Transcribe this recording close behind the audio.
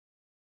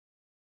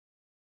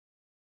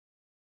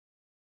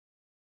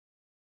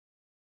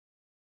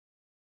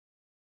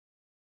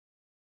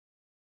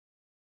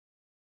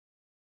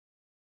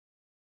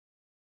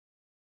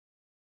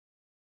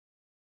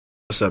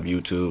What's up,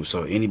 YouTube?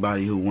 So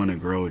anybody who want to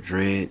grow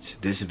dreads,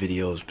 this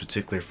video is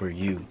particular for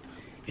you.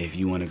 If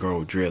you want to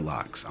grow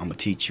dreadlocks, I'm gonna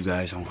teach you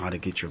guys on how to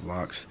get your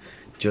locks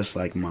just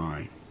like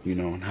mine, you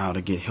know, and how to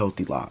get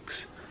healthy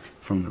locks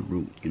from the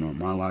root. You know,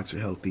 my locks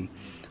are healthy.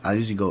 I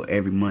usually go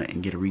every month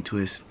and get a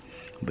retwist,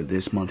 but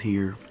this month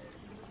here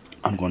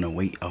I'm gonna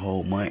wait a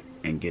whole month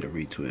and get a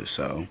retwist,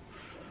 so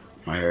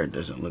my hair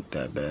doesn't look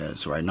that bad.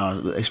 So right now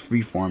it's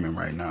free forming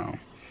right now.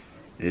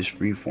 It's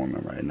free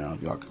forming right now.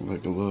 If y'all can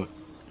take a look.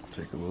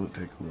 Take a look,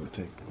 take a look,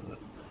 take a look.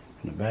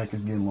 And the back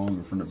is getting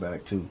longer from the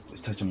back too. It's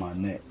touching my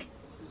neck.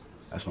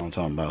 That's what I'm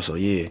talking about. So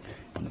yeah,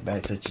 when the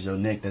back touches your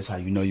neck, that's how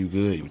you know you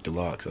good with the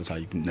locks. That's how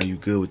you know you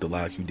good with the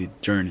locks. You did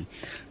the journey.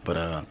 But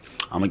I'm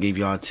gonna give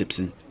y'all tips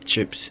and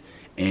trips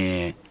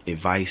and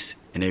advice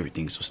and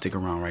everything. So stick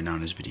around right now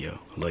in this video.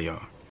 I love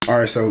y'all.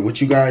 Alright, so what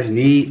you guys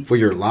need for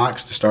your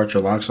locks, to start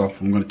your locks off,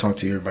 I'm gonna talk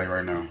to everybody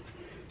right now.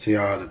 So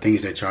y'all, the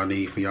things that y'all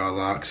need for y'all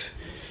locks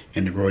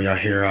and to grow y'all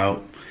hair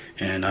out.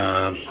 And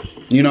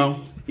you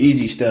know,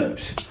 easy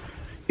steps,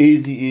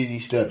 easy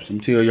steps. I'm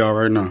telling y'all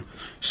right now.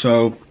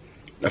 So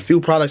a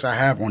few products I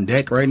have on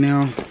deck right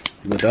now.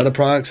 With other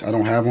products I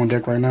don't have on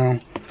deck right now,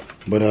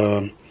 but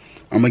I'm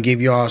gonna give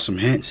y'all some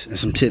hints and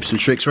some tips and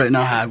tricks right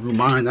now how I grew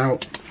mine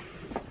out.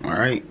 All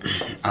right,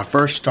 I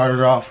first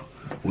started off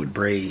with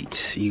braids.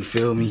 You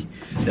feel me?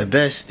 The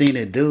best thing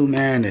to do,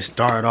 man, is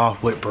start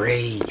off with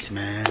braids,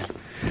 man.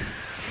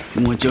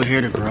 You want your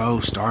hair to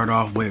grow, start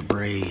off with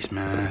braids,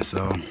 man.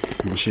 So I'm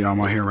gonna show y'all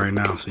my hair right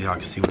now so y'all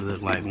can see what it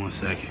look like. 1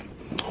 second.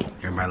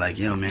 Everybody like,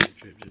 yo, man,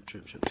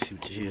 trip. See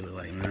what your hair look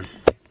like, man.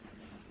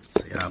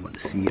 So y'all about to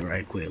see it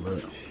right quick.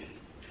 Look,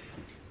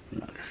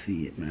 y'all can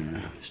see it,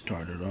 man.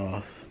 Started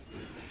off.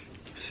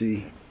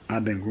 See,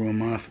 I've been growing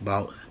mine for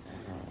about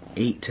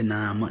 8 to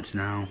 9 months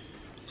now.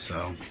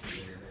 So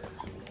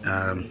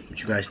what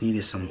you guys need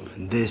is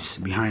this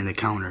behind the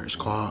counter. It's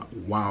called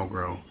Wild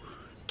Grow.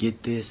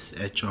 Get this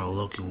at your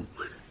local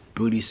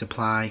beauty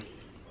supply,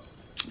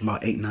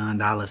 about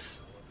 $8–9.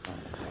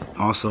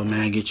 Also,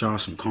 man, get y'all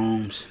some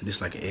combs. This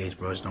like an edge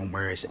brush. Don't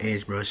worry, it's an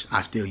edge brush.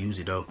 I still use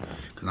it though,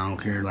 cause I don't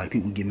care. Like,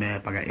 people get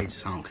mad if I got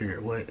edges. I don't care.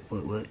 What?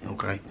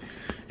 Okay.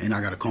 And I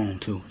got a comb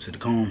too. So the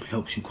comb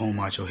helps you comb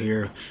out your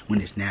hair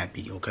when it's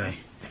nappy. Okay.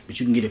 But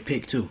you can get a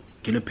pick too.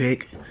 Get a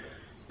pick.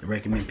 I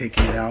recommend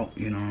picking it out.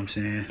 You know what I'm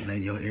saying?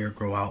 Let your hair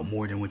grow out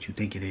more than what you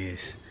think it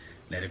is.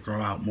 Let it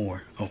grow out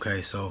more.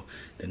 Okay, so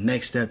the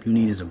next step you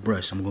need is a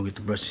brush. I'm gonna go get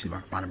the brush to see if I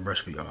can find a brush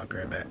for y'all. I'll be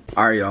right back.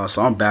 Alright, y'all,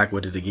 so I'm back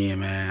with it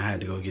again, man. I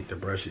had to go get the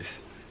brushes.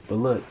 But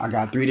look, I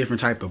got 3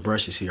 different type of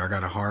brushes here. I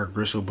got a hard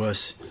bristle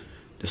brush.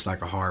 Just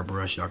like a hard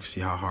brush. Y'all can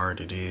see how hard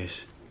it is.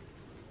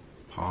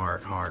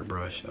 Hard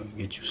brush. So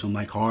get you some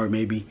like hard,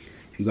 maybe.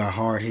 If you got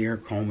hard hair,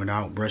 comb it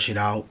out, brush it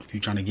out. If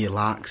you're trying to get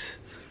locks.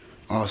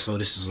 Also,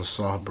 this is a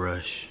soft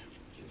brush.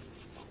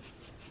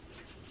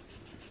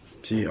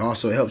 See,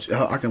 also it helps.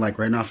 I can, like,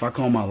 right now, if I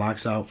comb my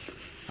locks out,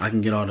 I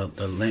can get all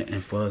the lint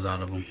and fuzz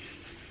out of them.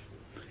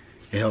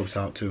 It helps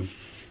out too.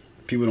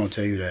 People don't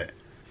tell you that.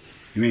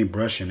 You ain't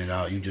brushing it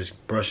out. You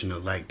just brushing the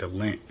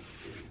lint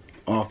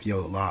off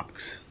your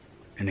locks,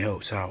 and it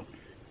helps out.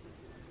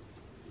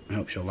 It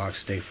helps your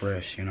locks stay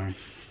fresh, you know.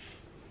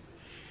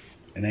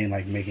 It ain't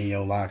like making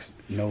your locks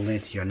no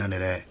lengthy or none of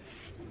that.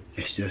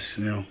 It's just,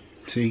 you know,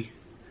 see,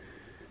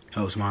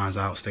 helps mine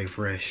out stay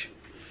fresh.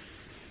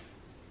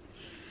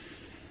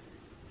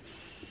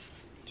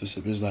 Just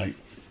if it's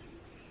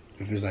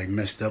like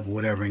messed up or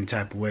whatever, any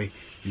type of way,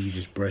 you can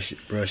just brush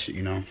it,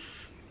 you know.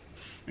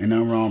 Ain't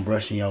nothing wrong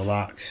brushing your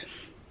locks.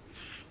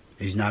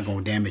 It's not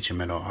gonna damage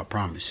them at all, I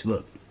promise.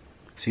 Look,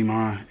 see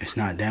mine? It's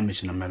not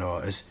damaging them at all.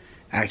 It's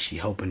actually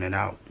helping it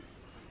out.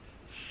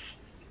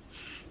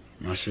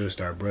 I should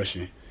start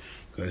brushing,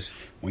 because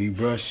when you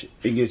brush,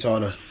 it gets all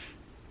the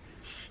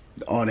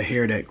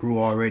hair that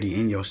grew already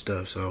in your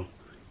stuff, so it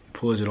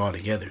pulls it all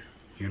together.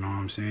 You know what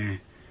I'm saying?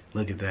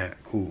 Look at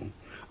that, cool.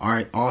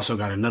 Alright, also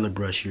got another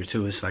brush here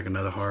too. It's like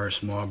another hard,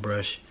 small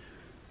brush.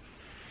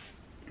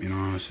 You know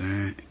what I'm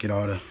saying? Get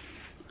all that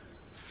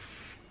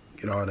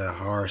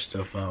hard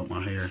stuff out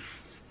my hair.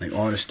 Like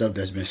all the stuff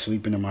that's been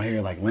sleeping in my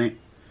hair, like lint.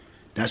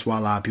 That's why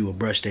a lot of people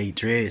brush their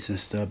dreads and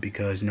stuff,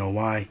 because you know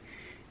why?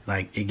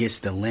 Like, it gets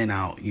the lint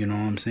out, you know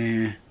what I'm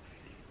saying?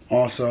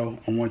 Also,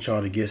 I want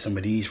y'all to get some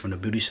of these from the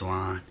beauty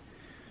salon.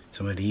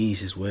 Some of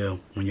these as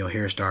well, when your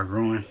hair start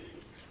growing.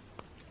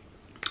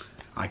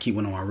 I keep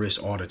one on my wrist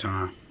all the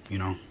time, you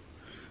know,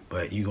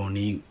 but you gonna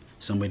need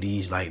some of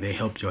these. Like, they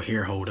help your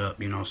hair hold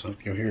up, you know. So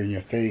if your hair in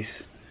your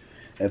face,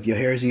 if your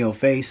hair is in your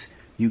face,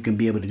 you can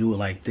be able to do it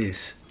like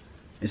this.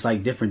 It's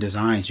like different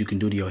designs you can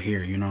do to your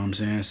hair, you know what I'm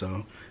saying?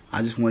 So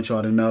I just want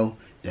y'all to know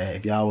that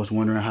if y'all was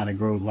wondering how to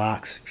grow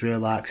locks,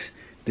 dreadlocks,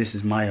 this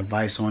is my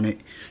advice on it.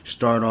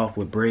 Start off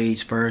with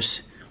braids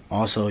first.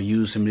 Also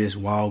use some of this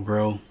Wild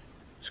Grow.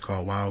 It's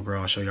called Wild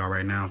Grow. I'll show y'all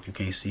right now if you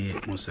can't see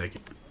it. 1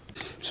 second.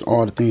 So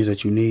all the things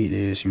that you need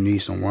is, you need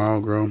some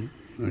Wild Grow.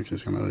 I'm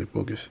just gonna let it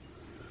focus.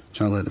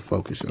 Trying to let it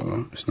focus,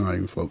 y'all. It's not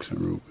even focusing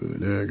real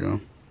good. There you go.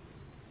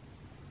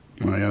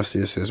 Alright, y'all see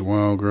it says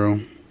Wild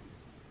Grow.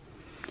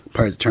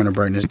 Probably turn the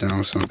brightness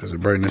down some, because the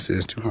brightness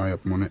is too high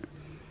up on it.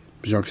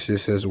 As y'all can see, it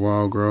says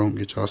wild grow.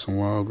 Get y'all some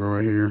wild grow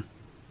right here.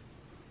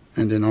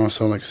 And then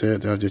also, like I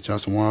said, I'll get y'all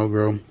some wild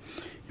grow.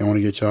 Y'all want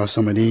to get y'all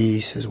some of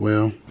these as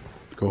well.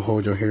 Go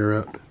hold your hair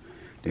up.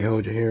 They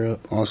hold your hair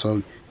up.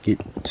 Also, get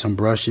some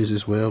brushes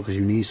as well, because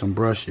you need some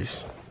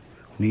brushes.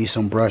 Need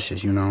some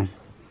brushes, you know.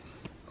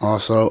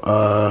 Also,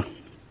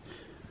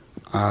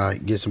 I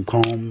get some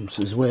combs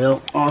as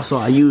well. Also,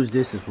 I use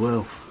this as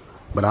well.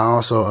 But I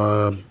also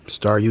I'm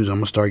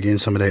gonna start getting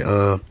some of that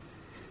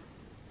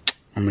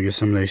I'm gonna get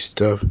some of that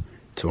stuff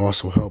to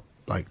also help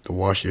like to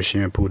wash your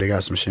shampoo. They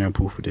got some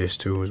shampoo for this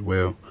too as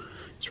well.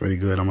 It's really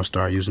good. I'm gonna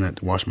start using that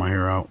to wash my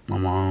hair out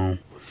on my own.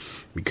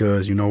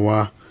 Because you know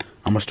why?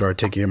 I'm gonna start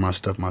taking care of my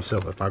stuff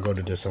myself. If I go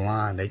to the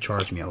salon, they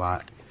charge me a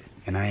lot.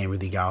 And I ain't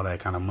really got all that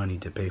kind of money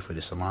to pay for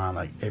the salon.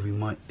 Like every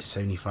month,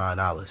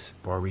 $75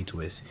 for a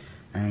retwist.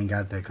 I ain't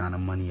got that kind of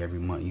money every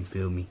month, you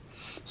feel me?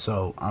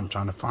 So I'm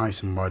trying to find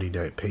somebody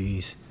that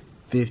pays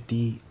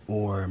 50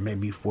 or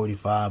maybe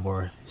 45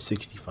 or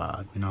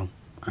 65, you know?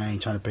 I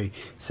ain't trying to pay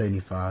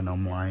 75 no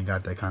more. I ain't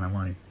got that kind of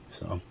money.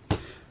 So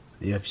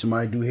yeah, if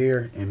somebody do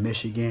hair in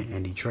Michigan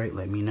and Detroit,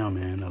 let me know,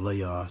 man. I love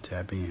y'all.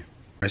 Tap in.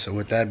 Alright, so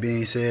with that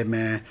being said,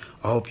 man,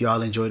 I hope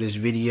y'all enjoyed this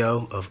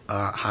video of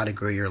how to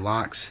grow your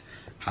locks,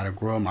 how to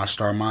grow them. I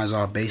start mine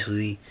off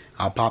basically.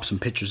 I'll pop some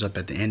pictures up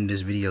at the end of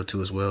this video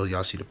too as well.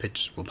 Y'all see the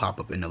pictures will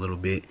pop up in a little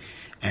bit.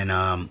 And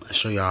I'll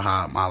show y'all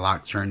how my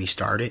lock journey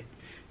started.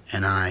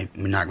 And I'm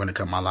not going to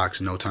cut my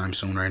locks no time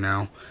soon right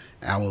now.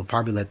 I will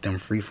probably let them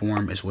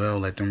freeform as well.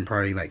 Let them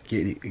probably like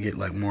get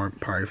like more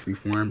probably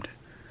freeformed.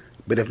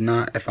 But if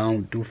not, if I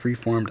don't do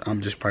freeformed,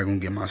 I'm just probably gonna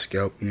get my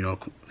scalp, you know,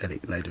 let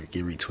it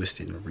get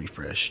retwisted and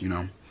refresh, you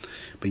know.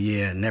 But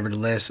yeah,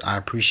 nevertheless, I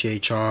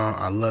appreciate y'all.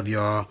 I love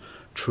y'all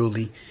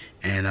truly,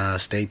 and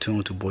stay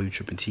tuned to Boy You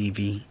Tripping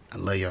TV. I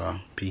love y'all.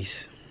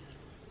 Peace.